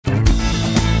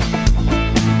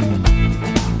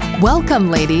Welcome,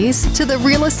 ladies, to the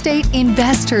Real Estate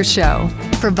Investor Show,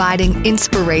 providing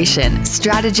inspiration,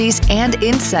 strategies, and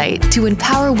insight to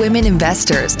empower women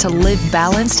investors to live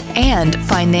balanced and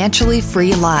financially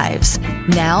free lives.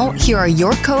 Now, here are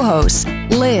your co-hosts,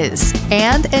 Liz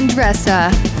and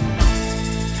Andressa.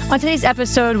 On today's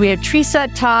episode, we have Teresa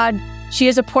Todd. She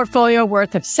has a portfolio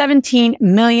worth of $17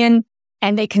 million,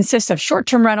 and they consist of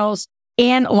short-term rentals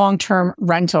and long-term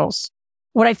rentals.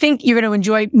 What I think you're going to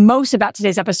enjoy most about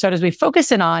today's episode is we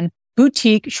focus in on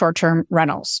boutique short-term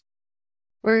rentals.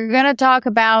 We're going to talk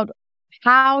about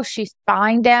how she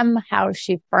found them, how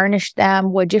she furnished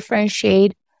them, what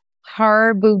differentiate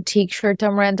her boutique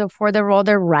short-term rental for the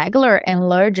rather regular and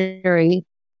luxury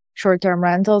short-term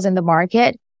rentals in the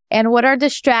market, and what are the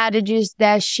strategies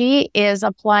that she is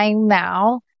applying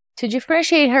now to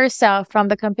differentiate herself from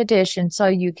the competition so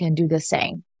you can do the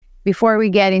same. Before we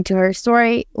get into her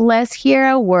story, let's hear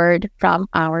a word from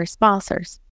our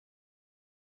sponsors.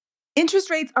 Interest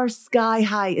rates are sky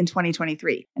high in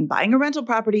 2023, and buying a rental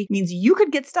property means you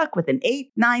could get stuck with an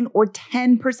 8, 9, or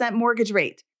 10% mortgage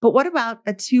rate. But what about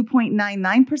a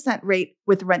 2.99% rate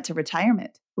with Rent to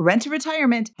Retirement? Rent to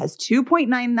Retirement has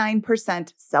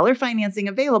 2.99% seller financing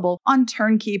available on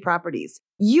turnkey properties.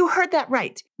 You heard that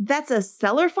right. That's a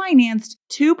seller-financed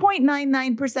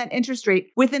 2.99% interest rate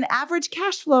with an average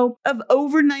cash flow of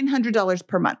over $900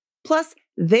 per month. Plus,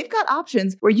 they've got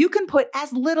options where you can put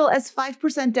as little as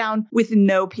 5% down with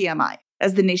no PMI.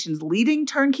 As the nation's leading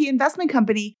turnkey investment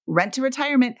company, Rent to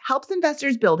Retirement helps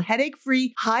investors build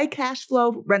headache-free, high cash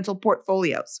flow rental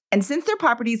portfolios. And since their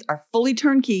properties are fully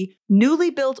turnkey,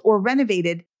 newly built or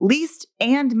renovated, leased,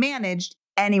 and managed,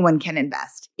 anyone can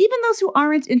invest, even those who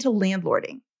aren't into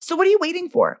landlording. So what are you waiting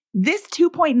for? This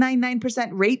 2.99%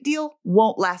 rate deal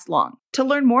won't last long. To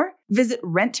learn more, visit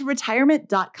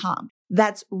renttoretirement.com.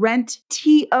 That's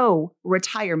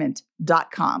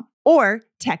renttoretirement.com. Or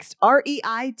text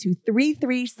REI to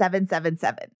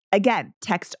 33777. Again,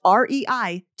 text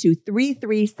REI to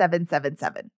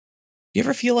 33777. You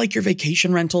ever feel like your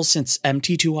vacation rental sits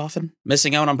empty too often?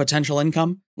 Missing out on potential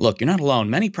income? Look, you're not alone.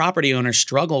 Many property owners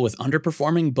struggle with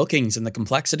underperforming bookings and the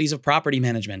complexities of property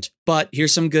management. But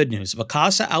here's some good news.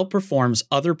 Vacasa outperforms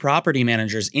other property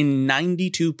managers in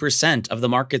 92% of the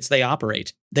markets they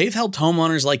operate. They've helped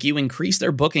homeowners like you increase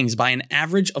their bookings by an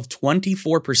average of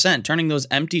 24%, turning those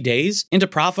empty days into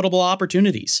profitable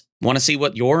opportunities. Want to see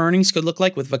what your earnings could look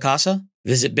like with Vacasa?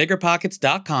 Visit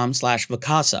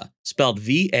biggerpockets.com/Vacasa, spelled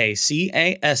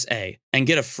VACASA, and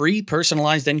get a free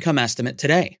personalized income estimate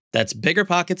today. That's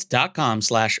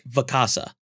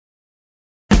biggerpockets.com/Vacasa.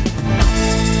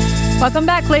 Welcome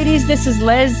back, ladies. This is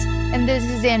Liz. And this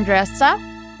is Andressa.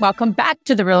 Welcome back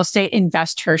to the Real Estate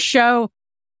Investor Show,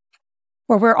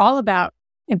 where we're all about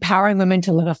empowering women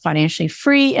to live a financially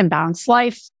free and balanced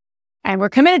life. And we're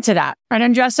committed to that, right,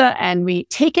 Andressa? And we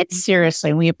take it seriously.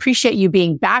 And we appreciate you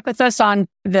being back with us on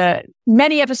the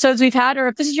many episodes we've had. Or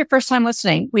if this is your first time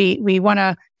listening, we want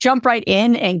to jump right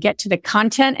in and get to the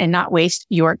content and not waste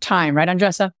your time. Right,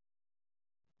 Andressa?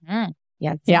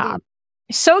 Yes. Yeah.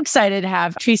 So excited to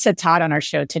have Teresa Todd on our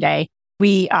show today.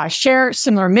 We share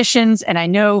similar missions, and I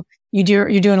know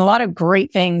you're doing a lot of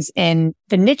great things in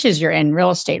the niches you're in real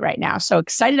estate right now. So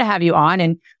excited to have you on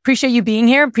and appreciate you being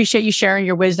here. Appreciate you sharing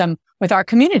your wisdom with our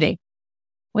community.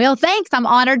 Well, thanks. I'm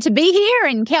honored to be here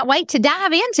and can't wait to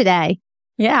dive in today.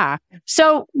 Yeah.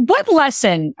 So what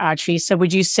lesson, Teresa,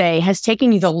 would you say has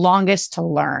taken you the longest to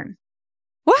learn?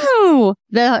 Woohoo!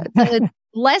 The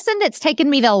lesson that's taken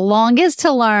me the longest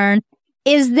to learn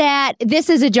is that this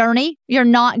is a journey. You're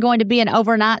not going to be an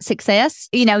overnight success.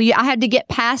 I had to get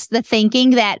past the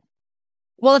thinking that,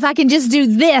 well, if I can just do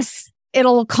this,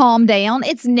 it'll calm down.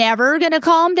 It's never going to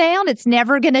calm down. It's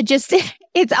never going to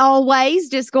it's always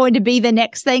just going to be the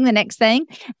next thing.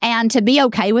 And to be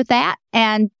okay with that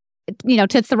and,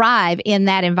 to thrive in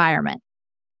that environment.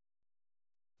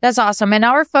 That's awesome. And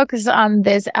our focus on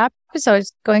this episode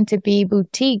is going to be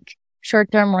boutique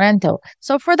short-term rental.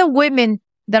 So for the women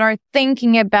that are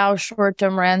thinking about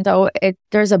short-term rental,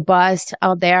 there's a buzz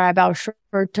out there about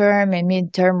short-term and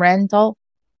mid-term rental.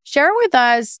 Share with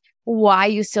us why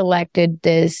you selected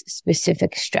this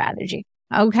specific strategy.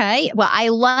 Okay. Well, I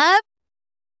love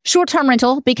short-term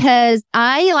rental because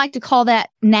I like to call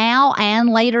that now and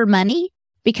later money,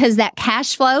 because that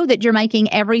cash flow that you're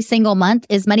making every single month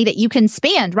is money that you can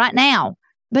spend right now.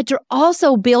 But you're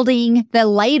also building the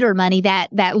later money,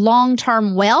 that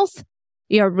long-term wealth,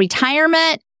 your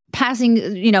retirement, passing,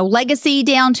 legacy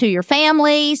down to your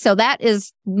family. So that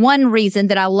is one reason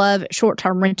that I love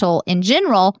short-term rental in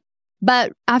general.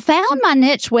 But I found my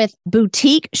niche with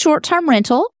boutique short-term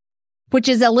rental which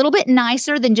is a little bit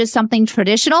nicer than just something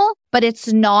traditional, but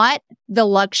it's not the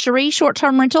luxury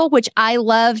short-term rental, which I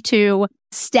love to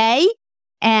stay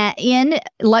in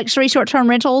luxury short-term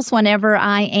rentals whenever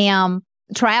I am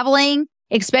traveling,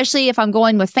 especially if I'm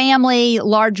going with family,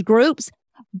 large groups.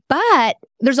 But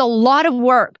there's a lot of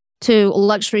work to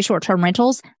luxury short-term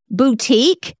rentals.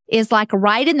 Boutique is like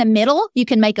right in the middle. You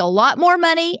can make a lot more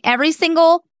money every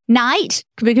single night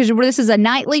because this is a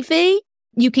nightly fee.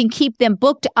 You can keep them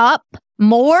booked up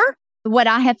more. What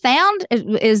I have found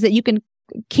is that you can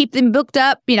keep them booked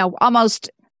up, almost,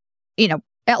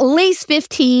 at least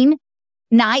 15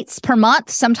 nights per month,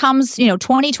 sometimes,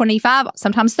 20, 25,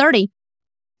 sometimes 30.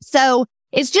 So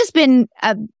it's just been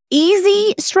an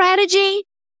easy strategy.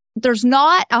 There's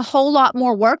not a whole lot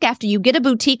more work after you get a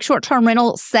boutique short-term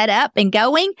rental set up and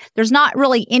going. There's not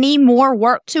really any more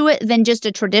work to it than just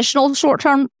a traditional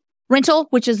short-term rental,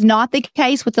 which is not the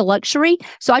case with the luxury.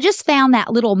 So I just found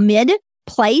that little mid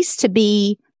place to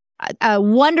be a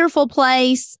wonderful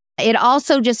place. It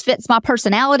also just fits my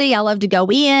personality. I love to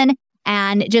go in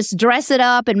and just dress it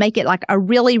up and make it like a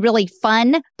really, really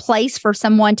fun place for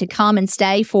someone to come and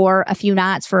stay for a few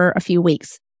nights, for a few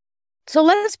weeks. So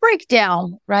let's break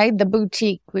down, right? The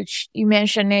boutique, which you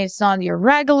mentioned, it's not your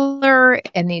regular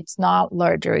and it's not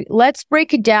luxury. Let's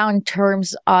break it down in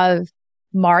terms of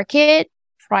market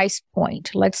price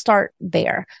point. Let's start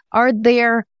there. Are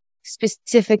there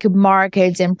specific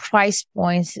markets and price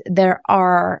points that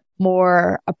are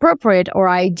more appropriate or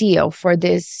ideal for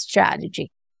this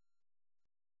strategy?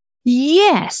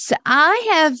 Yes, I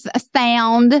have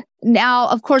found now,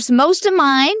 of course, most of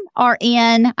mine are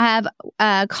I have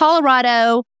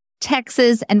Colorado,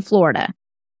 Texas, and Florida.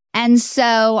 And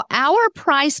so our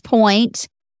price point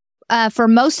for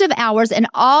most of ours, and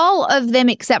all of them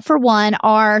except for one,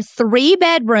 are 3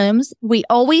 bedrooms. We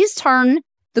always turn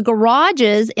the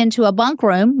garages into a bunk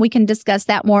room. We can discuss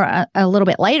that more a little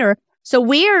bit later. So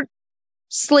we're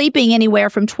sleeping anywhere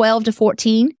from 12 to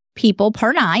 14 people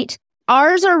per night.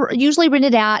 Ours are usually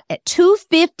rented out at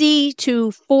 $250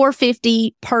 to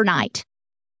 $450 per night.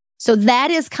 So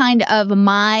that is kind of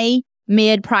my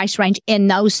mid-price range in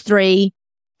those 3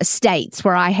 states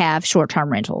where I have short-term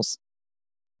rentals.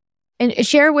 And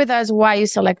share with us why you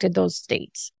selected those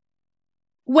states.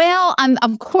 Well, I'm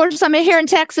here in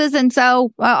Texas, and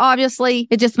so obviously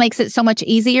it just makes it so much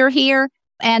easier here.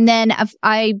 And then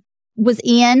I was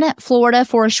in Florida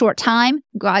for a short time,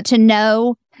 got to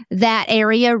know that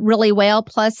area really well.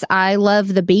 Plus, I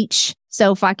love the beach.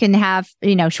 So if I can have,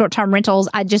 short-term rentals,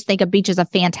 I just think a beach is a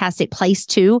fantastic place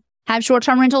to have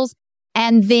short-term rentals.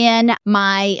 And then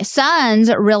my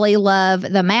sons really love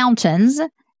the mountains.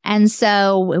 And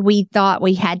so we thought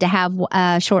we had to have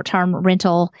a short-term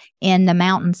rental in the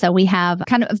mountains. So we have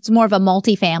it's more of a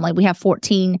multifamily. We have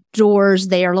 14 doors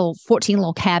there, 14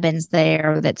 little cabins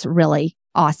there. That's really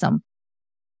awesome.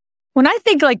 When I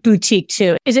think like boutique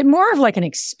too, is it more of like an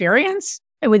experience?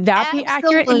 Would that be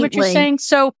accurate in what you're saying?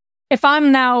 So if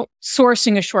I'm now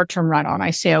sourcing a short-term rental and I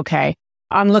say, okay,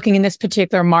 I'm looking in this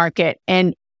particular market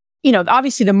and,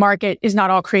 obviously the market is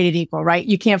not all created equal, right?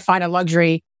 You can't find a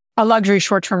luxury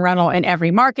short-term rental in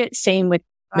every market. Same with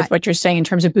what you're saying in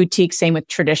terms of boutique, same with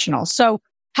traditional. So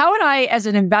how would I, as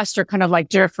an investor, kind of like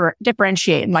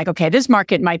differentiate and like, okay, this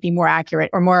market might be more accurate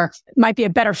or might be a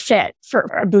better fit for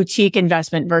a boutique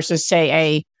investment versus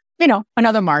say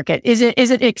another market? Is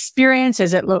it experience?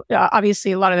 Is it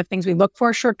obviously a lot of the things we look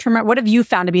for short-term? What have you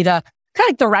found to be the kind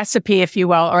of like the recipe, if you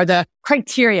will, or the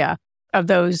criteria of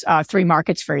those 3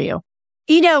 markets for you?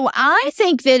 I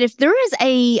think that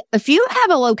if you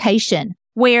have a location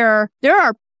where there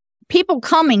are people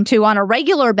coming to on a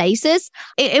regular basis,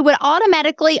 it would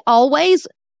automatically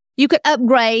you could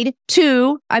upgrade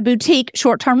to a boutique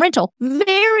short-term rental.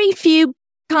 Very few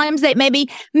times that maybe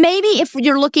if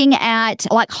you're looking at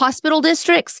like hospital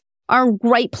districts are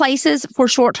great places for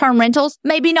short-term rentals,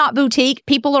 maybe not boutique.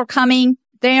 People are coming.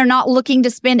 They are not looking to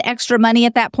spend extra money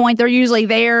at that point. They're usually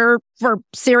there for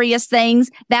serious things.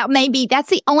 That's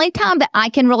the only time that I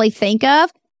can really think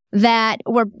of but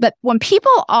when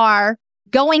people are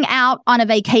going out on a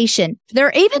vacation,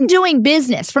 they're even doing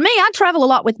business. For me, I travel a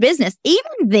lot with business.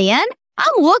 Even then,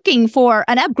 I'm looking for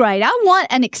an upgrade. I want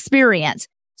an experience.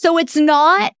 So it's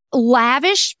not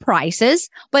lavish prices,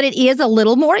 but it is a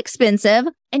little more expensive.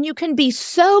 And you can be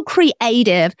so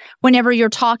creative whenever you're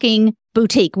talking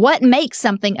boutique. What makes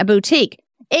something a boutique?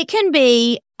 It can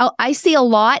be, I see a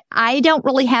lot. I don't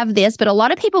really have this, but a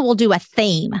lot of people will do a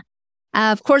theme.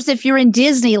 Of course, if you're in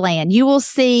Disneyland, you will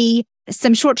see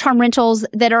some short-term rentals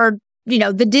that are,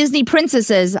 the Disney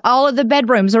princesses. All of the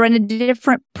bedrooms are in a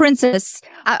different princess.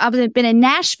 I've been in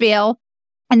Nashville,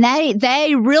 and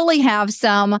they really have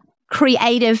some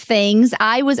creative things.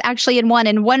 I was actually in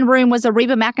one room was a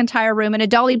Reba McEntire room and a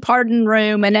Dolly Parton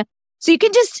room. So you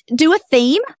can just do a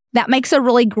theme that makes a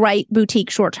really great boutique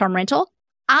short-term rental.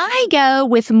 I go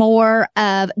with more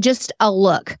of just a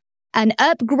look, an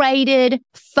upgraded,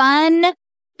 fun,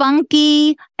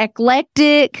 funky,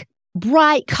 eclectic,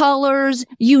 bright colors,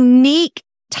 unique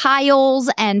tiles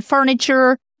and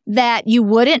furniture that you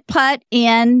wouldn't put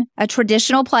in a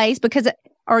traditional place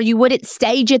or you wouldn't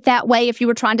stage it that way if you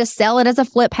were trying to sell it as a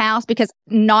flip house, because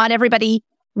not everybody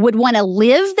would want to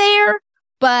live there,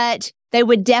 but they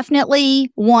would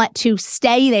definitely want to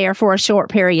stay there for a short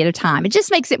period of time. It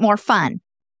just makes it more fun.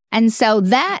 And so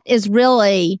that is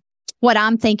really what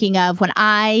I'm thinking of when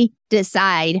I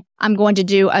decide I'm going to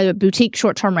do a boutique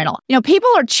short-term rental. People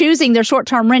are choosing their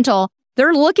short-term rental.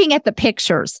 They're looking at the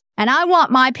pictures, and I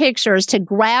want my pictures to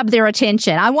grab their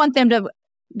attention. I want them to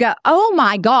go, oh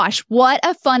my gosh, what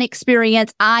a fun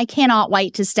experience. I cannot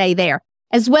wait to stay there.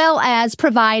 As well as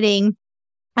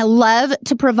I love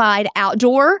to provide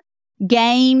outdoor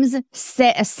games,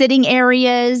 sitting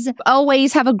areas,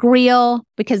 always have a grill,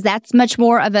 because that's much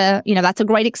more of that's a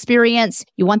great experience.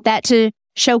 You want that to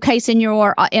showcase in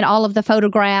all of the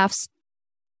photographs.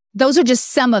 Those are just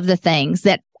some of the things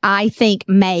that I think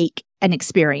make an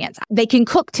experience. They can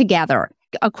cook together.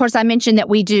 Of course, I mentioned that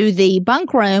we do the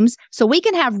bunk rooms, so we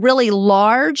can have really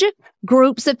large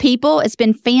groups of people. It's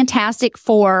been fantastic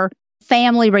for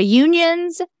family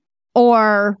reunions.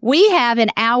 Or we have in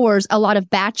ours a lot of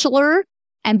bachelor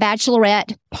and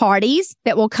bachelorette parties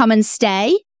that will come and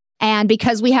stay. And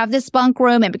because we have this bunk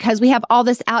room and because we have all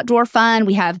this outdoor fun,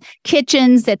 we have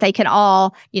kitchens that they can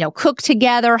all, cook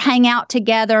together, hang out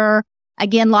together.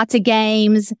 Again, lots of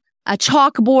games, a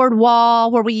chalkboard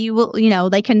wall where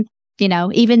they can,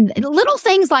 even little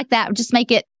things like that just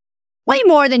make it way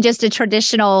more than just a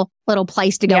traditional little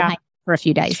place to go hang for a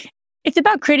few days. It's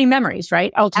about creating memories,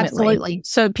 right? Ultimately. Absolutely.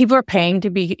 So people are paying to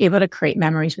be able to create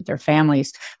memories with their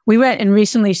families. We went and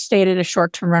recently stayed at a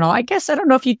short-term rental. I guess, I don't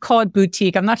know if you'd call it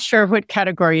boutique. I'm not sure what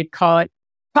category you'd call it.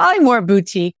 Probably more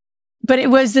boutique, but it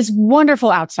was this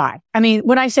wonderful outside. I mean,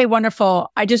 when I say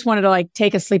wonderful, I just wanted to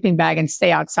take a sleeping bag and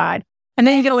stay outside. And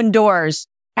then you go indoors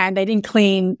and they didn't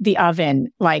clean the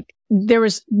oven. There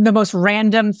was the most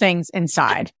random things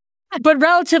inside. But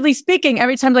relatively speaking,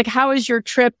 every time, how was your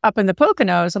trip up in the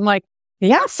Poconos? I'm like,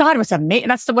 the outside was amazing.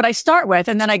 That's what I start with.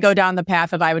 And then I go down the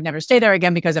path of I would never stay there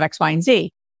again because of X, Y, and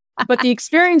Z. But the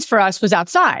experience for us was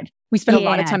outside. We spent a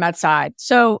lot of time outside.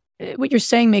 So what you're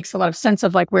saying makes a lot of sense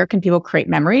of where can people create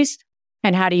memories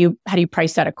and how do you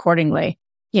price that accordingly,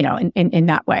 in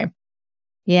that way.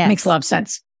 Yeah. Makes a lot of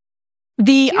sense.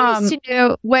 When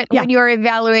you're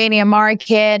evaluating a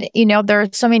market, there are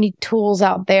so many tools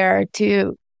out there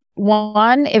to,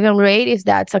 one, evaluate if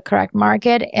that's a correct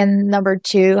market, and number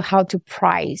two, how to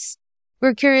price.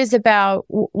 We're curious about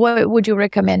what would you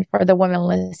recommend for the women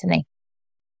listening?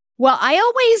 Well, I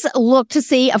always look to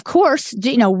see, of course,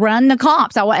 run the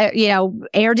comps,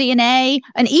 AirDNA,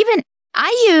 and even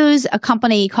I use a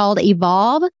company called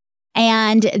Evolve,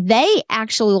 and they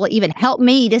actually will even help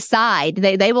me decide.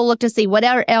 They will look to see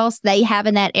whatever else they have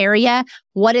in that area,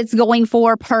 what it's going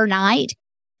for per night.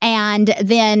 And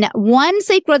then one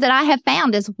secret that I have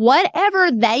found is whatever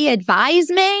they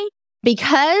advise me,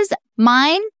 because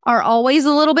mine are always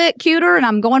a little bit cuter and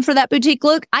I'm going for that boutique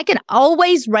look, I can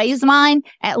always raise mine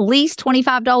at least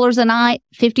 $25 a night,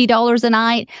 $50 a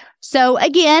night. So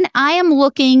again, I am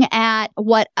looking at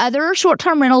what other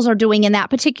short-term rentals are doing in that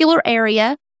particular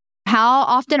area. How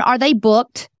often are they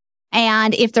booked?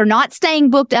 And if they're not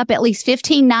staying booked up at least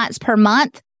 15 nights per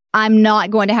month, I'm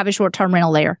not going to have a short-term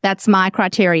rental there. That's my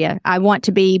criteria. I want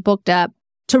to be booked up.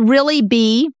 To really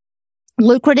be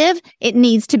lucrative, it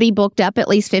needs to be booked up at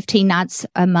least 15 nights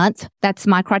a month. That's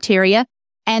my criteria.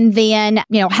 And then,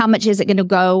 how much is it going to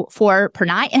go for per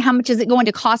night? And how much is it going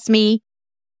to cost me,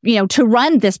 to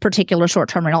run this particular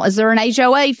short-term rental? Is there an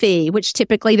HOA fee? Which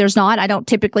typically there's not. I don't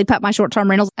typically put my short-term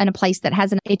rentals in a place that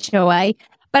has an HOA.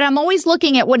 But I'm always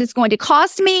looking at what it's going to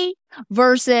cost me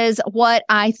versus what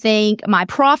I think my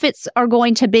profits are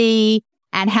going to be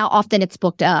and how often it's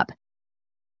booked up.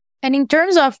 And in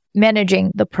terms of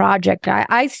managing the project,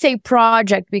 I say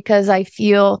project because I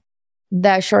feel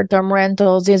that short-term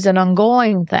rentals is an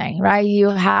ongoing thing, right? You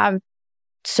have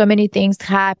so many things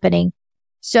happening.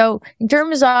 So in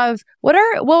terms of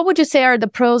what would you say are the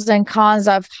pros and cons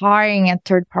of hiring a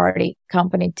third-party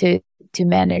company to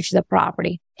manage the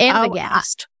property and the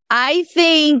guest? I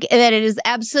think that it is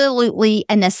absolutely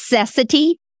a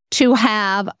necessity to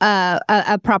have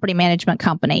a property management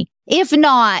company. If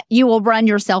not, you will run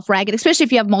yourself ragged, especially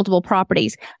if you have multiple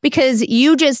properties, because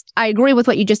I agree with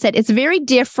what you just said. It's very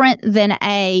different than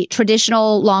a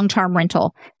traditional long-term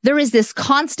rental. There is this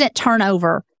constant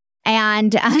turnover.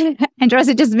 And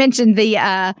Andressa just mentioned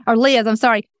Liz, I'm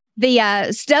sorry,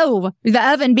 the stove, the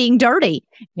oven being dirty.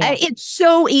 Yeah. It's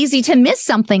so easy to miss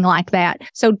something like that.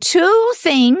 So 2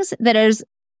 things that is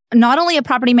not only a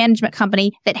property management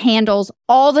company that handles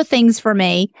all the things for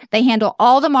me, they handle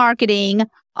all the marketing,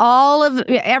 all of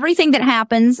everything that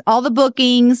happens, all the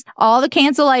bookings, all the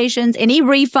cancellations, any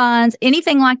refunds,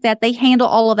 anything like that. They handle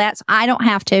all of that. So I don't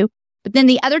have to. But then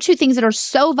the other 2 things that are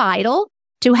so vital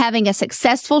to having a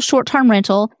successful short-term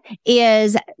rental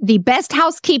is the best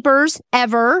housekeepers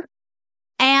ever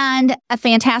and a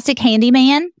fantastic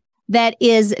handyman that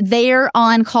is there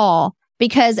on call.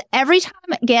 Because every time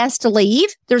guests leave,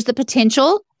 there's the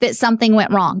potential that something went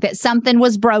wrong, that something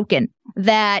was broken,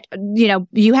 that,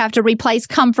 you have to replace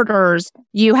comforters,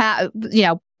 you have,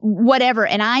 whatever.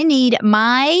 And I need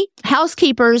my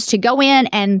housekeepers to go in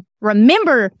and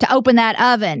remember to open that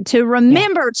oven, to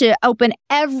remember to open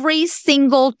every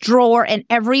single drawer and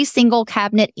every single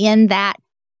cabinet in that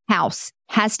house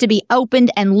has to be opened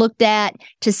and looked at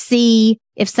to see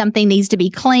if something needs to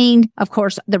be cleaned. Of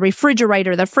course, the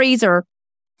refrigerator, the freezer,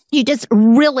 you just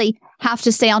really have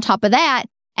to stay on top of that.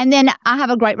 And then I have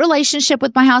a great relationship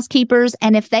with my housekeepers.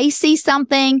 And if they see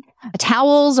something,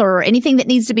 towels or anything that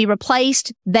needs to be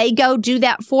replaced, they go do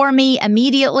that for me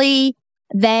immediately.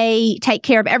 They take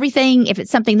care of everything. If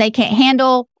it's something they can't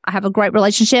handle, I have a great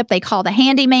relationship. They call the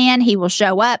handyman. He will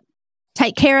show up,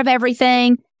 take care of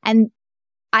everything. And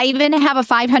I even have a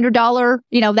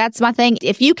 $500, that's my thing.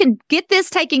 If you can get this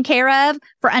taken care of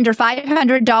for under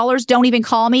 $500, don't even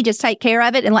call me. Just take care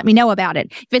of it and let me know about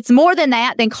it. If it's more than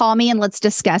that, then call me and let's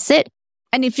discuss it.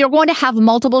 And if you're going to have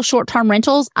multiple short-term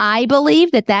rentals, I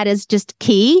believe that is just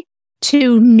key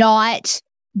to not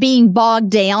being bogged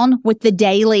down with the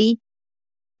daily,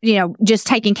 just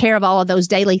taking care of all of those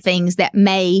daily things that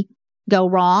may go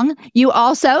wrong. You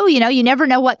also, you never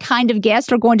know what kind of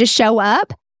guests are going to show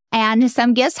up. And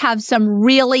some guests have some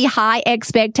really high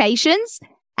expectations,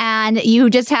 and you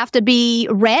just have to be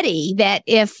ready that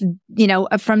if,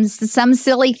 from some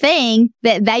silly thing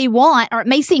that they want, or it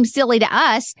may seem silly to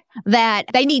us, that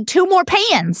they need 2 more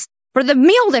pans for the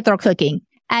meal that they're cooking.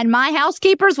 And my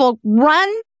housekeepers will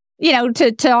run,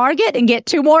 to Target and get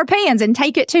 2 more pans and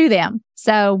take it to them.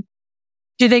 So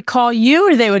do they call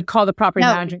you, or they would call the property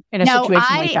manager in a situation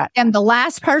like that? I am the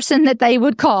last person that they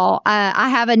would call. I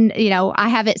have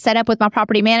it set up with my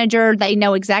property manager. They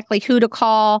know exactly who to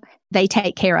call. They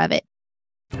take care of it.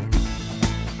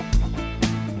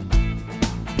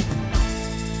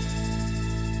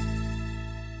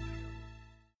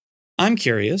 I'm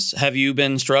curious, have you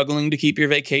been struggling to keep your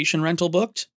vacation rental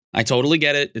booked? I totally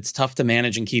get it. It's tough to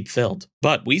manage and keep filled.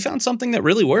 But we found something that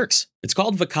really works. It's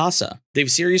called Vacasa.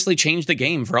 They've seriously changed the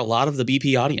game for a lot of the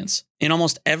BP audience. In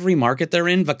almost every market they're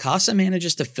in, Vacasa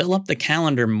manages to fill up the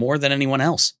calendar more than anyone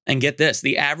else. And get this,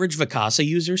 the average Vacasa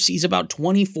user sees about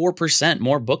 24%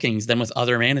 more bookings than with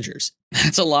other managers.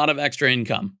 That's a lot of extra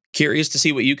income. Curious to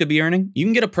see what you could be earning? You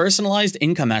can get a personalized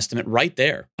income estimate right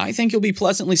there. I think you'll be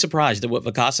pleasantly surprised at what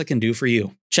Vacasa can do for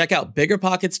you. Check out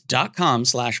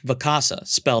biggerpockets.com/Vacasa,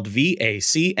 spelled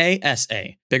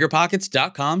Vacasa.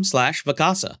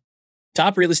 biggerpockets.com/Vacasa.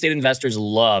 Top real estate investors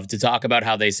love to talk about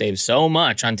how they save so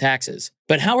much on taxes.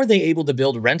 But how are they able to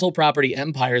build rental property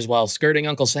empires while skirting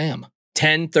Uncle Sam?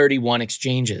 1031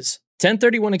 exchanges.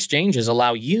 1031 exchanges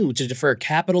allow you to defer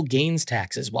capital gains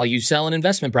taxes while you sell an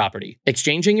investment property,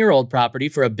 exchanging your old property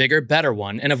for a bigger, better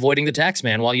one and avoiding the tax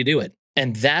man while you do it.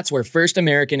 And that's where First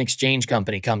American Exchange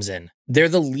Company comes in. They're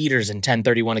the leaders in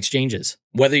 1031 exchanges.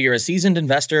 Whether you're a seasoned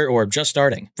investor or just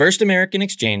starting, First American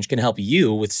Exchange can help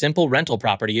you with simple rental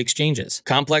property exchanges,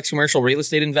 complex commercial real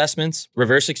estate investments,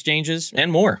 reverse exchanges,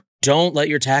 and more. Don't let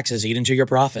your taxes eat into your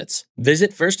profits.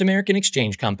 Visit First American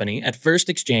Exchange Company at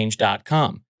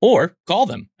firstexchange.com. Or call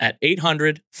them at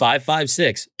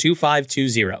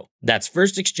 800-556-2520. That's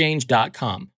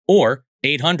firstexchange.com or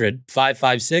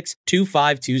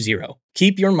 800-556-2520.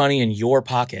 Keep your money in your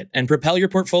pocket and propel your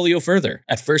portfolio further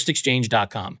at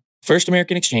firstexchange.com. First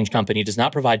American Exchange Company does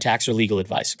not provide tax or legal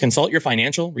advice. Consult your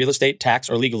financial, real estate,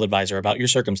 tax, or legal advisor about your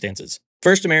circumstances.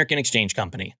 First American Exchange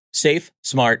Company. Safe,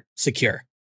 smart, secure.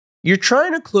 You're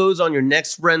trying to close on your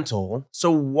next rental, so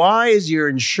why is your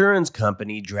insurance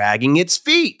company dragging its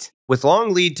feet? With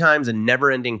long lead times and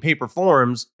never-ending paper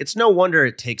forms, it's no wonder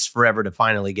it takes forever to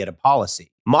finally get a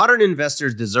policy. Modern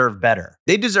investors deserve better.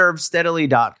 They deserve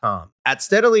Steadily.com. At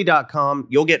Steadily.com,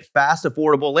 you'll get fast,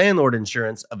 affordable landlord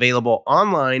insurance available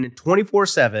online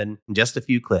 24/7 in just a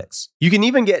few clicks. You can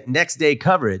even get next day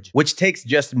coverage, which takes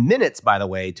just minutes, by the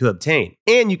way, to obtain.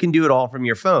 And you can do it all from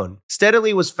your phone.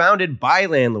 Steadily was founded by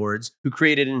landlords who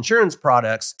created insurance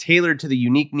products tailored to the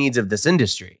unique needs of this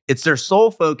industry. It's their sole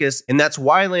focus, and that's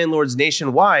why landlords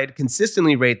nationwide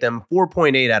consistently rate them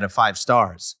 4.8 out of 5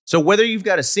 stars. So whether you've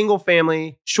got a single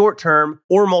family, short-term,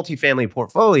 or multifamily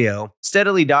portfolio,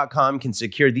 Steadily.com can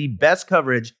secure the best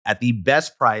coverage at the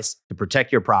best price to protect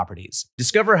your properties.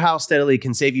 Discover how Steadily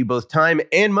can save you both time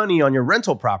and money on your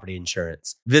rental property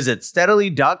insurance. Visit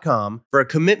Steadily.com for a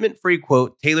commitment-free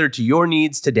quote tailored to your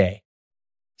needs today.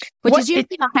 Which is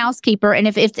usually my housekeeper. And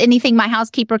if anything my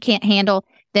housekeeper can't handle,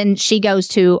 then she goes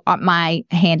to my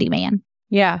handyman.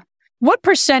 Yeah. What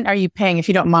percent are you paying, if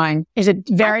you don't mind? Is it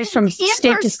varies from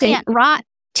state to state? Right.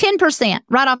 10%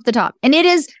 right off the top. And it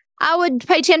is, I would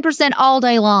pay 10% all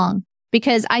day long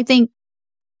because I think,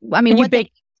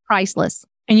 priceless.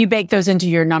 And you bake those into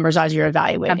your numbers as you're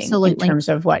evaluating. Absolutely. In terms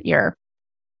of what you're,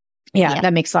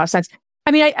 that makes a lot of sense.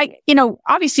 I mean, I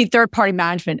obviously third party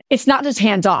management, it's not just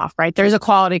hands off, right? There's a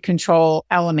quality control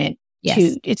element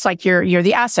to, it's like you're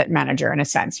the asset manager in a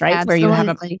sense, right? Absolutely. Where you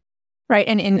have right.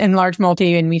 And in large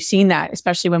multi, and we've seen that,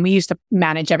 especially when we used to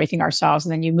manage everything ourselves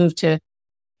and then you move to,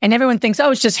 and everyone thinks,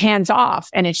 oh, it's just hands off.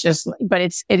 And it's just,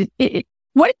 but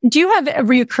what do you have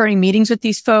reoccurring meetings with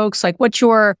these folks? Like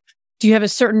do you have a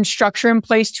certain structure in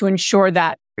place to ensure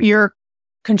that you're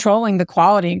controlling the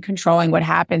quality and controlling what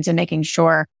happens and making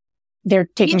sure they're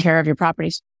taking care of your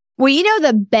properties? Well,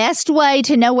 the best way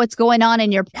to know what's going on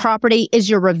in your property is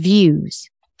your reviews.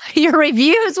 Your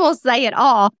reviews will say it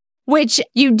all, which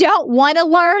you don't want to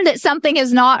learn that something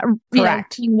is not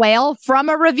well from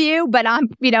a review. But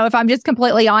if I'm just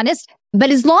completely honest, but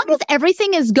as long as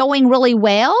everything is going really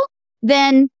well,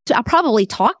 then I'll probably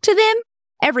talk to them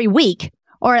every week,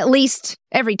 or at least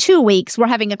every 2 weeks. We're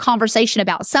having a conversation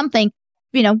about something.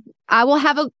 I will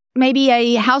have maybe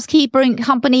a housekeeping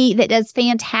company that does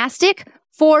fantastic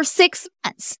for 6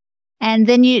 months. And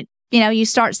then you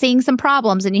start seeing some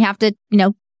problems and you have to,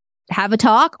 have a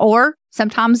talk, or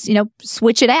sometimes,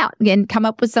 switch it out and come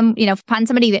up with some, find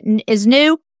somebody that is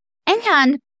new.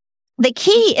 And the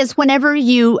key is whenever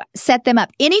you set them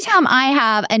up, anytime I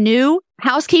have a new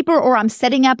housekeeper or I'm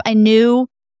setting up a new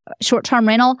short-term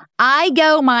rental, I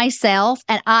go myself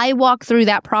and I walk through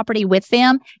that property with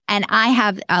them, and I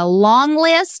have a long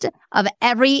list of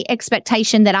every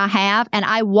expectation that I have, and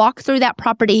I walk through that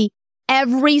property,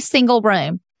 every single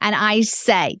room, and I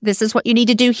say, this is what you need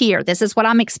to do here. This is what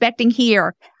I'm expecting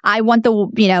here. I want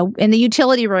in the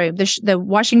utility room, the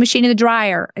washing machine and the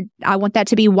dryer, I want that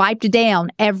to be wiped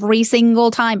down every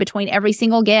single time between every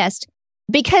single guest,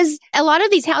 because a lot of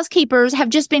these housekeepers have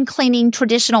just been cleaning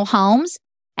traditional homes.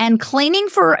 And cleaning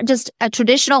for just a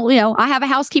traditional, I have a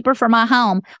housekeeper for my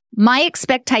home. My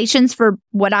expectations for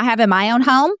what I have in my own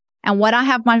home and what I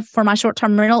have for my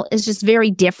short-term rental is just very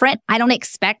different. I don't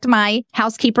expect my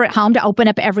housekeeper at home to open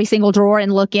up every single drawer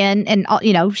and look in and,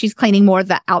 she's cleaning more of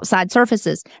the outside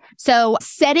surfaces. So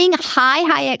setting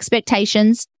high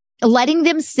expectations, letting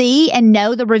them see and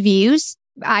know the reviews.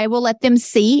 I will let them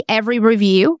see every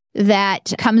review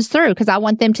that comes through because I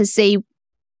want them to see,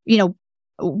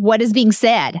 what is being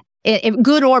said, if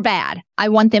good or bad. I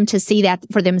want them to see that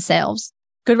for themselves.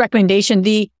 Good recommendation.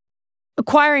 The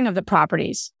acquiring of the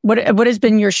properties. What has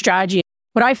been your strategy?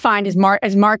 What I find is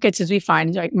markets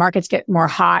get more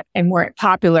hot and more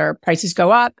popular, prices go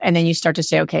up, and then you start to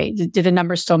say, okay, do the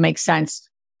numbers still make sense?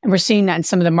 And we're seeing that in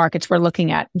some of the markets we're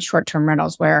looking at in short-term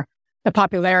rentals, where the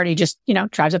popularity just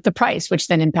drives up the price, which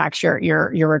then impacts your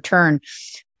return.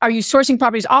 Are you sourcing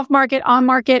properties off market, on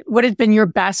market? What has been your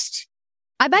best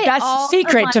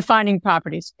secret to finding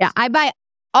properties? Yeah, I buy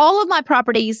all of my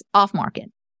properties off market.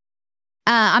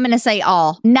 I'm going to say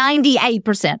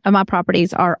 98% of my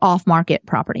properties are off market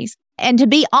properties. And to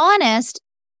be honest,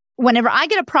 whenever I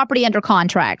get a property under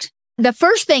contract, the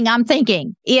first thing I'm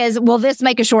thinking is, will this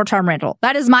make a short-term rental?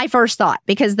 That is my first thought,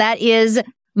 because that is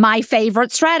my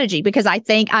favorite strategy, because I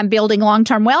think I'm building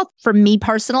long-term wealth. For me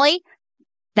personally,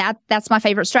 that's my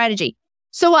favorite strategy.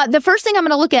 So the first thing I'm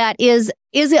going to look at is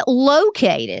it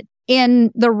located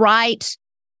in the right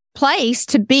place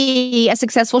to be a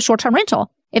successful short-term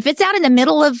rental? If it's out in the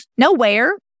middle of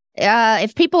nowhere,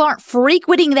 if people aren't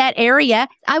frequenting that area,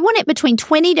 I want it between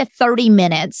 20 to 30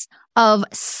 minutes of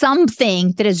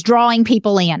something that is drawing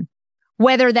people in,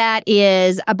 whether that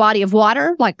is a body of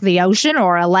water like the ocean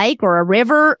or a lake or a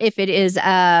river. If it is,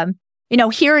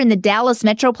 here in the Dallas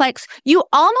Metroplex, you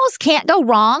almost can't go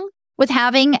wrong with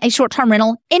having a short-term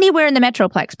rental anywhere in the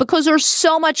Metroplex because there's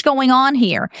so much going on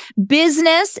here.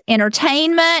 Business,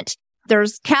 entertainment,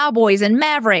 there's Cowboys and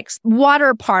Mavericks,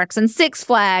 water parks and Six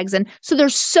Flags. And so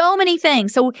there's so many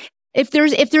things. So if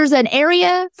there's an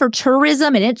area for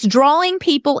tourism and it's drawing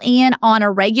people in on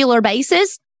a regular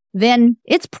basis, then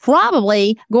it's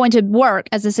probably going to work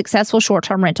as a successful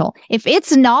short-term rental. If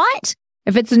it's not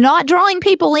drawing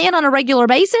people in on a regular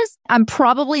basis, I'm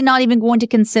probably not even going to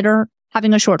consider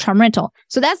having a short-term rental.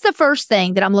 So that's the first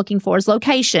thing that I'm looking for is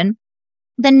location.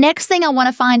 The next thing I want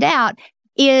to find out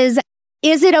is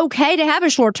it okay to have a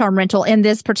short-term rental in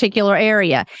this particular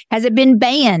area? Has it been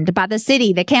banned by the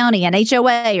city, the county, an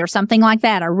HOA or something like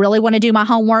that? I really want to do my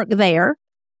homework there.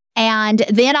 And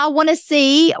then I want to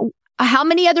see how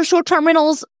many other short-term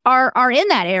rentals are in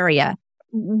that area.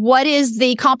 What is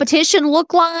the competition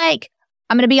look like?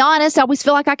 I'm going to be honest. I always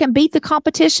feel like I can beat the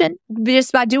competition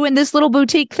just by doing this little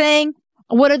boutique thing.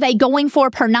 What are they going for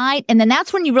per night? And then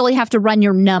that's when you really have to run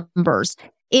your numbers.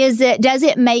 Does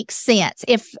it make sense?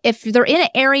 If they're in an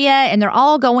area and they're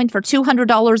all going for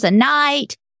 $200 a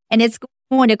night and it's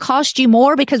going to cost you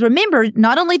more, because remember,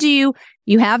 not only do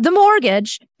you have the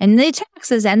mortgage and the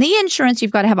taxes and the insurance,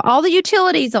 you've got to have all the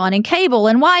utilities on and cable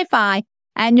and Wi-Fi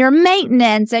and your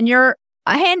maintenance and your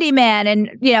handyman. And,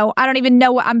 I don't even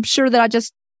know. I'm sure that I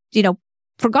just,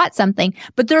 forgot something,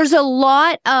 but there's a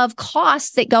lot of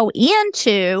costs that go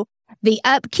into the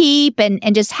upkeep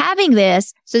and just having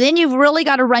this. So then you've really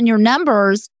got to run your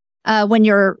numbers when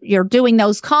you're doing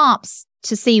those comps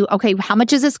to see, okay, how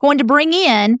much is this going to bring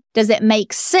in? Does it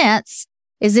make sense?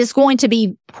 Is this going to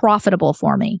be profitable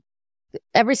for me?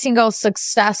 Every single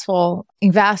successful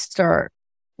investor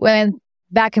went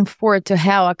back and forth to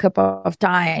hell a couple of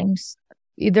times,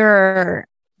 either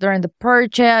during the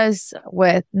purchase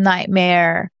with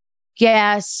nightmare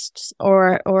guests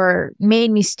or made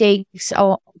mistakes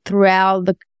all throughout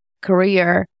the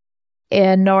career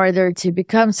in order to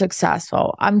become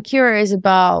successful. I'm curious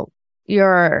about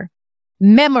your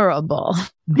memorable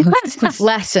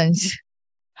lessons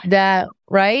that,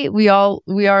 right? We all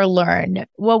learned.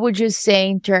 What would you say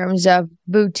in terms of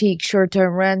boutique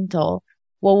short-term rental?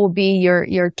 What will be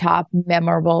your top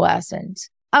memorable lessons?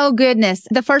 Oh, goodness.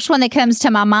 The first one that comes to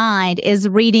my mind is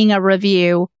reading a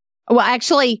review. Well,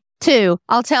 actually, two.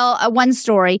 I'll tell one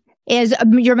story is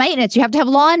your maintenance. You have to have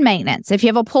lawn maintenance. If you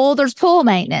have a pool, there's pool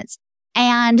maintenance.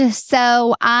 And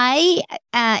so I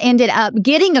ended up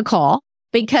getting a call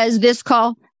because this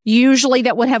call usually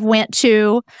that would have went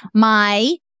to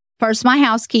my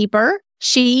housekeeper.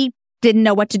 She didn't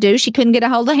know what to do. She couldn't get a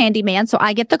hold of the handyman. So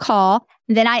I get the call.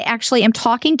 Then I actually am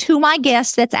talking to my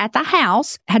guest that's at the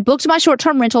house, had booked my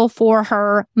short-term rental for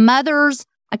her mother's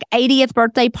 80th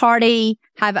birthday party,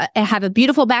 have a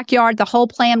beautiful backyard. The whole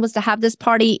plan was to have this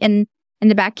party in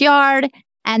the backyard.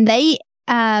 And they,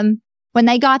 when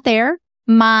they got there,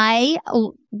 my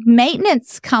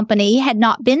maintenance company had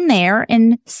not been there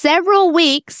in several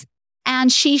weeks.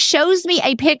 And she shows me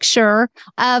a picture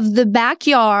of the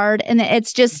backyard, and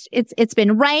it's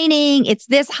been raining. It's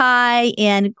this high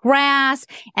in grass.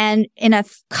 And in a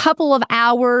couple of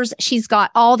hours, she's got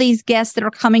all these guests that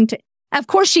are coming to, of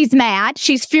course, she's mad.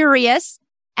 She's furious.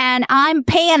 And I'm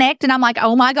panicked. And I'm like,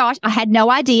 oh my gosh, I had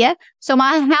no idea. So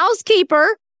my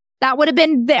housekeeper, that would have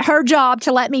been her job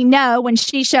to let me know when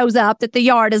she shows up that the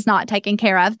yard is not taken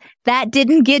care of. That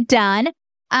didn't get done.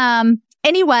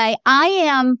 Anyway, I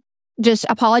am just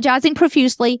apologizing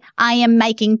profusely. I'm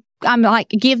like,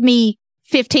 give me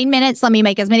 15 minutes. Let me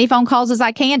make as many phone calls as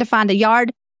I can to find a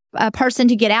yard person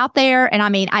to get out there. And I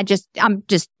mean, I'm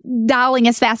just dialing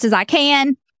as fast as I can.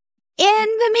 In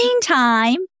the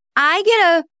meantime, I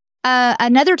get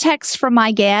another text from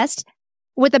my guest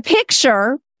with a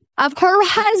picture of her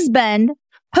husband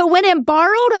who went and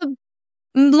borrowed a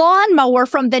lawnmower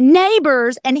from the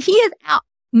neighbors, and he is out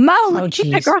mowing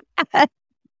the grass.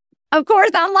 Of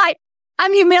course,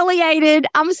 I'm humiliated.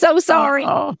 I'm so sorry.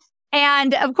 Uh-oh.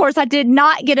 And of course, I did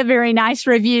not get a very nice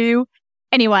review.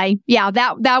 Anyway, yeah,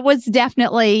 that was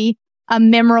definitely a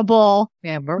memorable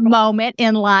moment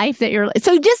in life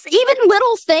so just even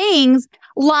little things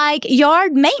like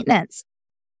yard maintenance.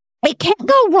 It can't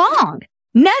go wrong.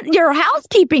 Your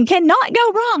housekeeping cannot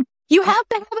go wrong. You have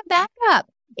to have a backup.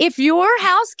 If your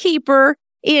housekeeper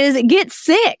gets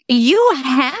sick,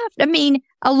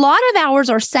 a lot of ours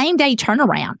are same day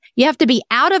turnaround. You have to be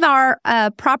out of our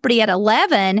property at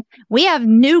 11. We have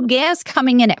new guests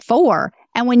coming in at 4.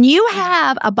 And when you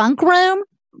have a bunk room,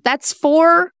 that's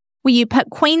 4. When you put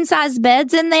queen size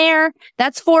beds in there,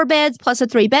 that's 4 beds plus a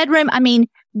 3-bedroom. I mean,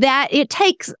 that it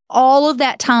takes all of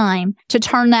that time to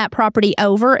turn that property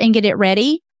over and get it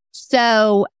ready.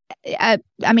 So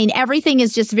everything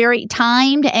is just very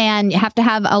timed, and you have to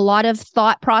have a lot of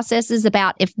thought processes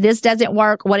about if this doesn't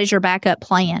work, what is your backup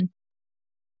plan?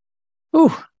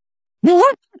 Ooh.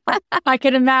 I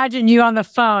can imagine you on the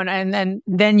phone and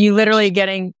then you literally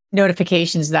getting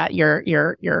notifications that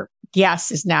your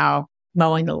guest is now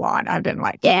mowing the lawn. I've been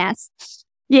like, yes.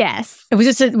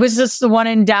 Was this the one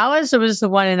in Dallas, or was this the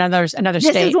one in another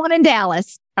state? This is one in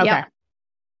Dallas. Okay. Yep.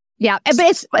 Yeah,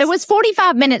 but it was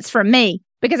 45 minutes from me,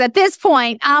 because at this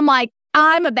point I'm like,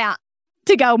 I'm about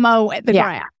to go mow at the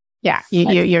grass. Yeah,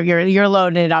 you're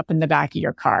loading it up in the back of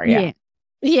your car. Yeah.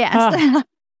 Yes.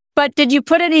 But did you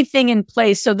put anything in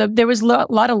place? So there was a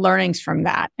lot of learnings from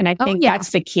that. And I think that's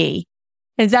the key,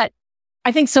 is that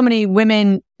I think so many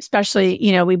women, especially,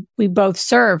 we both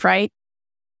serve, right?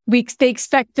 They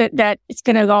expect that it's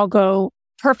going to all go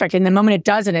perfect. And the moment it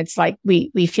doesn't, it's like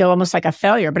we feel almost like a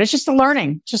failure, but it's just a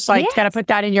learning. Just like, you got to put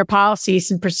that in your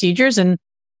policies and procedures and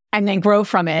then grow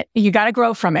from it. You got to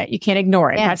grow from it. You can't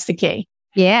ignore it. Yeah. That's the key.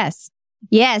 Yes.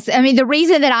 I mean, the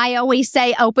reason that I always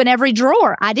say open every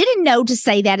drawer, I didn't know to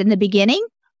say that in the beginning,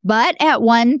 but at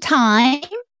one time,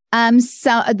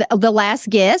 the last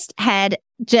guest had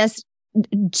just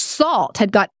salt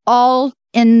had got all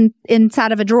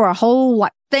inside of a drawer, a whole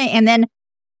thing. And then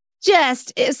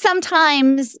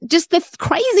sometimes the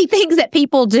crazy things that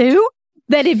people do,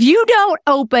 that if you don't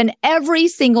open every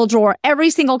single drawer, every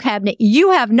single cabinet,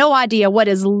 you have no idea what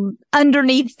is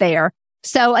underneath there.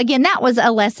 So again, that was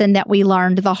a lesson that we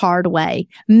learned the hard way.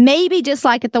 Maybe just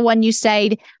like at the one you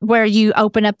stayed, where you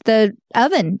open up the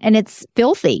oven and it's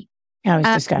filthy. Oh, it's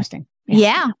disgusting.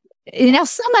 Yeah.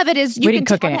 Some of it is, you can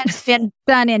tell it has been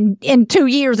done in 2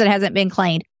 years. It hasn't been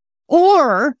cleaned.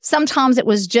 Or sometimes it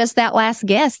was just that last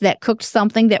guest that cooked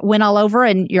something that went all over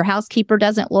and your housekeeper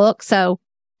doesn't look. So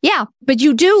yeah, but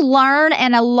you do learn.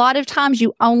 And a lot of times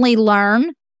you only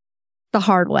learn the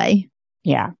hard way.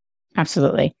 Yeah,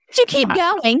 absolutely. But you keep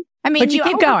going. I mean, but you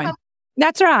keep going.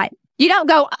 That's right. You don't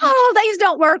go, oh, these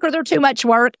don't work, or they're too much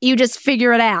work. You just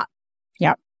figure it out.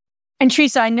 Yep. And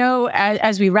Teresa, I know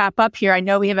as we wrap up here, I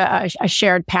know we have a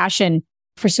shared passion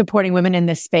for supporting women in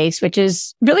this space, which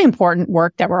is really important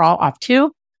work that we're all up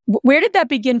to. Where did that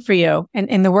begin for you, and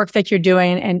in the work that you're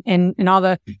doing and all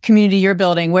the community you're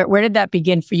building? Where did that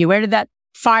begin for you? Where did that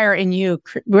fire in you,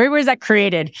 where was that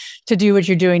created to do what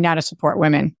you're doing now to support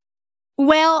women?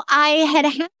 Well, I had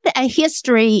a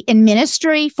history in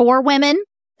ministry for women.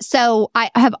 So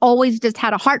I have always just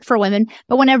had a heart for women.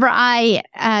 But whenever I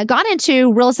got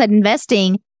into real estate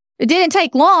investing, it didn't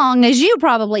take long, as you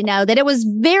probably know, that it was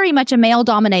very much a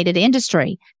male-dominated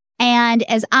industry. And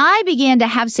as I began to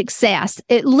have success,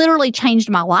 it literally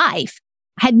changed my life.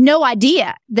 I had no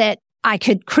idea that I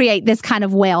could create this kind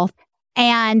of wealth.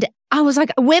 And I was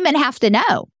like, women have to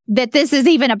know that this is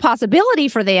even a possibility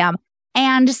for them.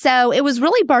 And so it was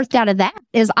really birthed out of that,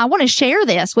 is I want to share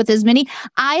this with as many.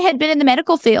 I had been in the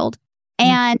medical field,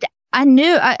 and I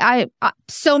knew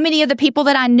so many of the people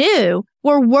that I knew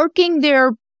were working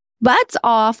their butts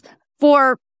off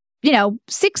for,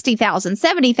 $60,000,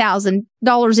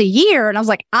 $70,000 a year. And I was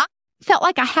like, I felt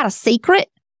like I had a secret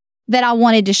that I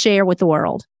wanted to share with the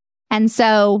world. And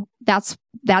so that's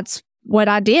what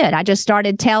I did. I just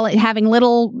started having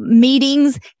little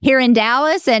meetings here in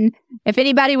Dallas. And if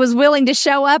anybody was willing to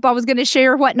show up, I was going to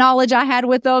share what knowledge I had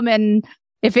with them. And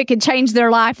if it could change their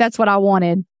life, that's what I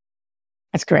wanted.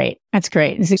 That's great.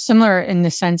 It's similar in the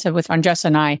sense of with Andressa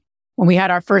and I, when we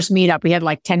had our first meetup, we had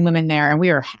like 10 women there, and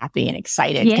we were happy and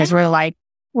excited because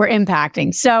we're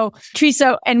impacting. So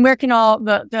Teresa, and where can all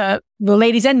the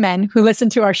ladies and men who listen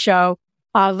to our show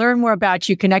learn more about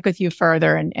you, connect with you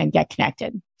further, and get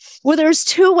connected? Well, there's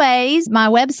two ways. My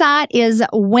website is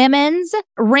women's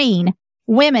REIN.com.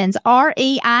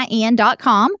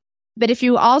 But if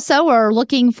you also are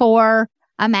looking for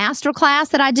a masterclass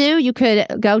that I do, you could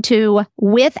go to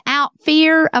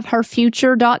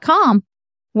withoutfearofherfuture.com.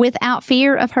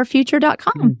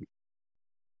 Withoutfearofherfuture.com.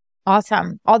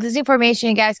 Awesome. All this information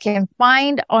you guys can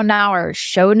find on our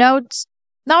show notes.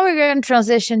 Now we're going to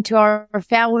transition to our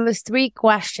fabulous 3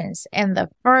 questions. And the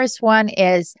first one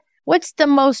is, what's the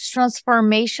most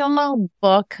transformational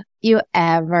book you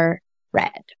ever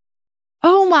read?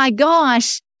 Oh my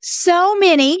gosh, so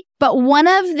many. But one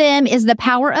of them is The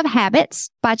Power of Habits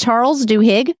by Charles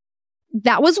Duhigg.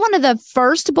 That was one of the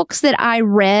first books that I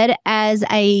read as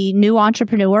a new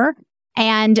entrepreneur,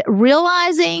 and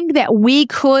realizing that we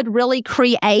could really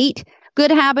create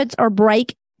good habits or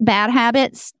break bad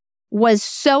habits was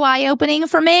so eye-opening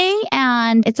for me.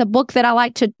 And it's a book that I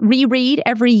like to reread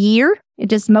every year. It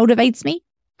just motivates me.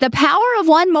 The Power of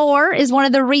One More is one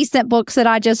of the recent books that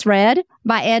I just read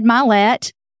by Ed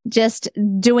Mylett. just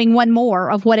doing one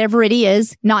more of whatever it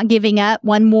is, not giving up,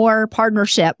 one more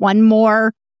partnership, one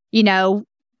more,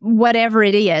 whatever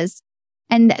it is.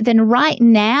 And then right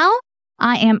now,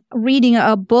 I am reading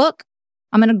a book.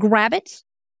 I'm going to grab it.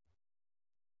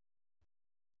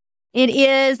 It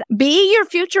is Be Your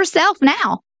Future Self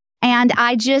Now. And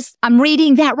I'm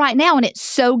reading that right now, and it's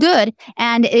so good.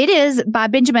 And it is by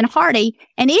Benjamin Hardy.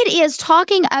 And it is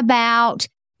talking about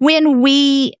when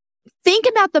we think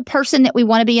about the person that we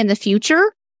want to be in the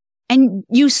future, and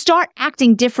you start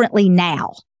acting differently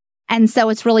now. And so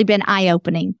it's really been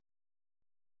eye-opening.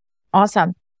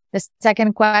 Awesome. The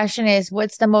second question is,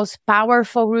 what's the most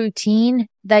powerful routine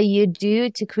that you do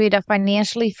to create a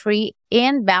financially free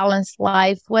and balanced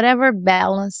life, whatever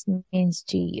balance means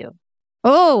to you?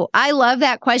 Oh, I love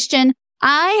that question.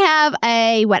 I have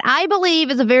what I believe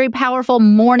is a very powerful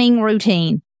morning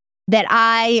routine that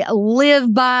I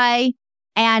live by,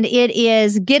 and it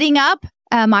is getting up.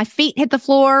 My feet hit the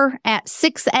floor at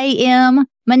 6 a.m.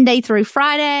 Monday through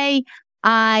Friday.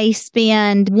 I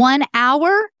spend 1 hour.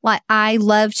 Like, I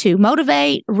love to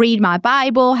motivate, read my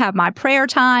Bible, have my prayer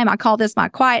time. I call this my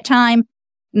quiet time.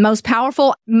 Most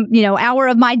powerful, hour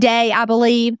of my day, I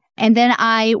believe. And then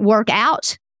I work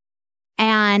out.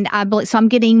 And so I'm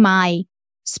getting I'm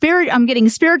getting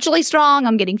spiritually strong.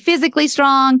 I'm getting physically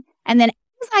strong. And then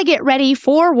as I get ready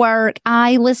for work,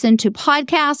 I listen to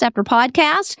podcast after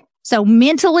podcast. So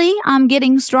mentally, I'm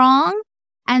getting strong.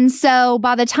 And so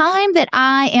by the time that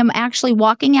I am actually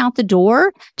walking out the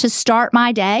door to start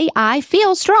my day, I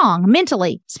feel strong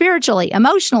mentally, spiritually,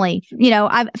 emotionally,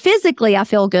 physically, I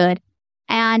feel good.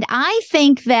 And I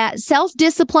think that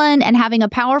self-discipline and having a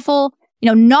powerful,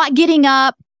 not getting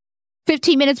up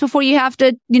 15 minutes before you have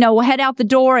to, head out the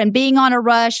door and being on a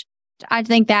rush, I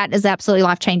think that is absolutely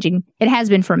life-changing. It has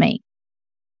been for me.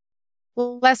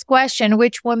 Last question.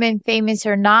 Which woman, famous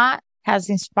or not, has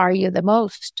inspired you the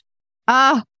most?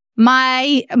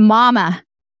 My mama.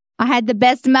 I had the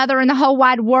best mother in the whole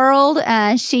wide world.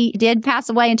 She did pass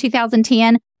away in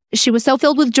 2010. She was so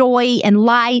filled with joy and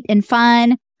light and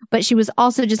fun, but she was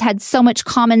also just had so much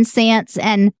common sense.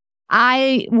 And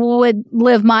I would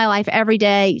live my life every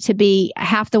day to be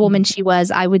half the woman she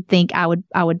was. I would think I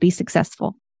would be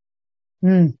successful.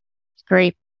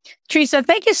 Great. Teresa,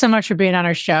 thank you so much for being on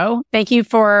our show. Thank you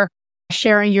for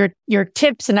sharing your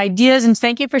tips and ideas. And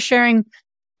thank you for sharing,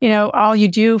 all you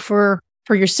do for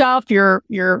yourself, your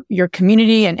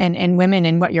community and women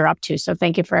and what you're up to. So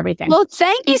thank you for everything. Well,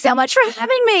 thank you so much for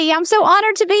having me. I'm so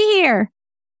honored to be here.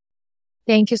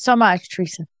 Thank you so much,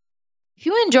 Teresa. If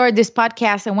you enjoyed this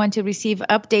podcast and want to receive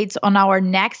updates on our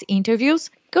next interviews,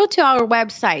 go to our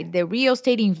website,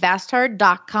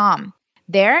 therealestateinvestor.com.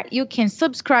 There, you can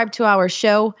subscribe to our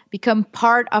show, become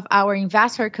part of our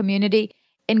investor community,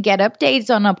 and get updates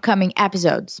on upcoming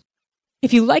episodes.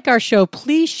 If you like our show,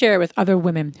 please share it with other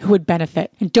women who would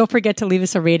benefit. And don't forget to leave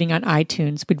us a rating on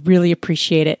iTunes. We'd really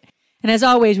appreciate it. And as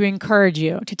always, we encourage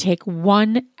you to take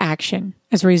one action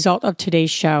as a result of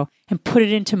today's show and put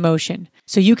it into motion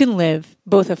so you can live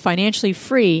both a financially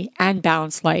free and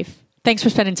balanced life. Thanks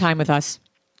for spending time with us.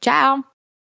 Ciao.